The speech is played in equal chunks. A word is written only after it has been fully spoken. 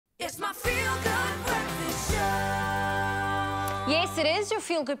It's my feel-good breakfast show. Yes, it is your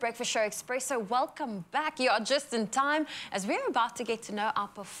feel-good breakfast show, Expresso. Welcome back. You are just in time as we're about to get to know our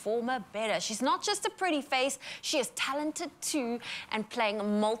performer better. She's not just a pretty face, she is talented too, and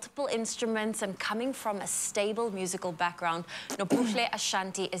playing multiple instruments and coming from a stable musical background. Nobuhle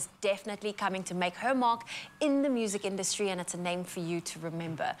Ashanti is definitely coming to make her mark in the music industry, and it's a name for you to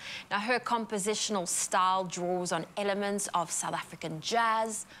remember. Now, her compositional style draws on elements of South African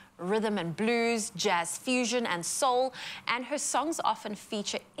jazz, rhythm and blues, jazz fusion and soul, and her songs often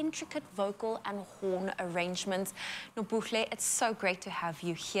feature intricate vocal and horn arrangements. Nobuhle, it's so great to have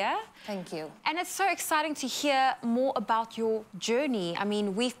you here. Thank you. And it's so exciting to hear more about your journey. I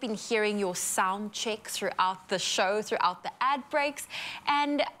mean, we've been hearing your sound check throughout the show, throughout the ad breaks.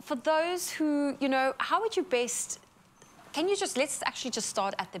 And for those who, you know, how would you best... let's actually just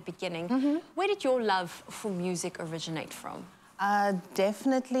start at the beginning. Where did your love for music originate from?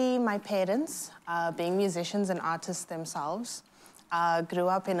 Definitely my parents, being musicians and artists themselves. Grew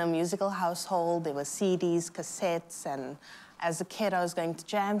up in a musical household. There were CDs, cassettes, and as a kid I was going to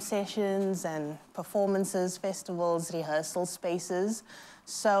jam sessions and performances, festivals, rehearsal spaces.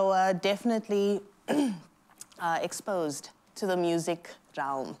 So definitely exposed to the music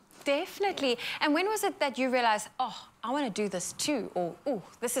realm. Definitely. And when was it that you realized, oh, I want to do this too, or, oh,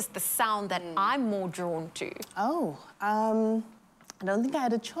 this is the sound that I'm more drawn to? Oh, I don't think I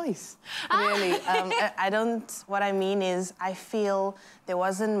had a choice, really. What I mean is, I feel there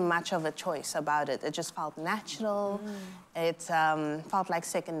wasn't much of a choice about it. It just felt natural. It felt like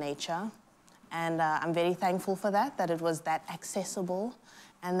second nature. And I'm very thankful for that it was that accessible,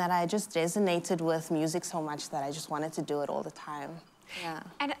 and that I just resonated with music so much that I just wanted to do it all the time. Yeah.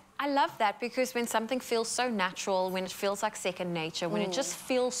 And I love that, because when something feels so natural, when it feels like second nature, when it just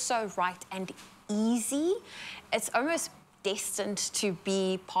feels so right and easy, it's almost destined to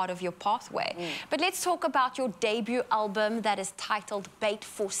be part of your pathway. But let's talk about your debut album that is titled Bait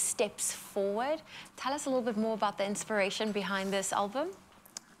for Steps Forward. Tell us a little bit more about the inspiration behind this album.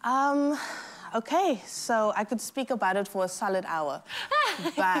 Okay, so I could speak about it for a solid hour,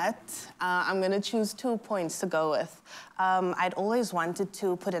 but I'm going to choose 2 points to go with. I'd always wanted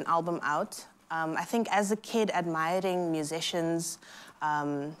to put an album out. I think as a kid, admiring musicians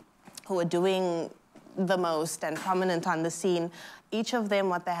who were doing the most and prominent on the scene, each of them,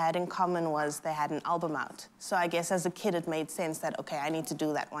 what they had in common was they had an album out. So I guess as a kid, it made sense that, okay, I need to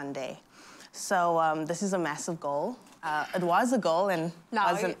do that one day. So this is a massive goal. It was a goal and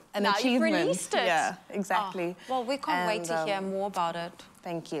was an achievement. You've released it. Yeah, exactly. Oh, well, we can't wait to hear more about it.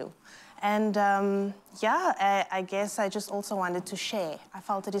 Thank you. And yeah, I guess I just also wanted to share. I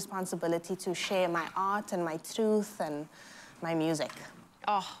felt a responsibility to share my art and my truth and my music.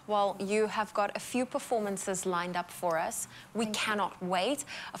 Oh, well, you have got a few performances lined up for us. We cannot wait.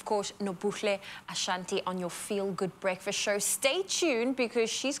 Of course, Nobuhle Ashanti on your Feel Good Breakfast show. Stay tuned, because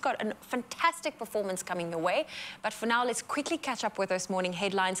she's got a fantastic performance coming your way. But for now, let's quickly catch up with those morning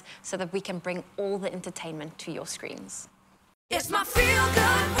headlines so that we can bring all the entertainment to your screens. It's my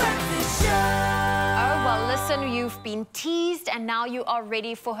feel-good breakfast show. Oh, well, listen, you've been teased, and now you are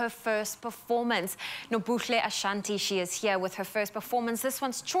ready for her first performance. Nobuhle Ashanti, she is here with her first performance. This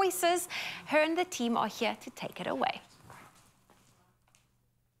one's Choices. Her and the team are here to take it away.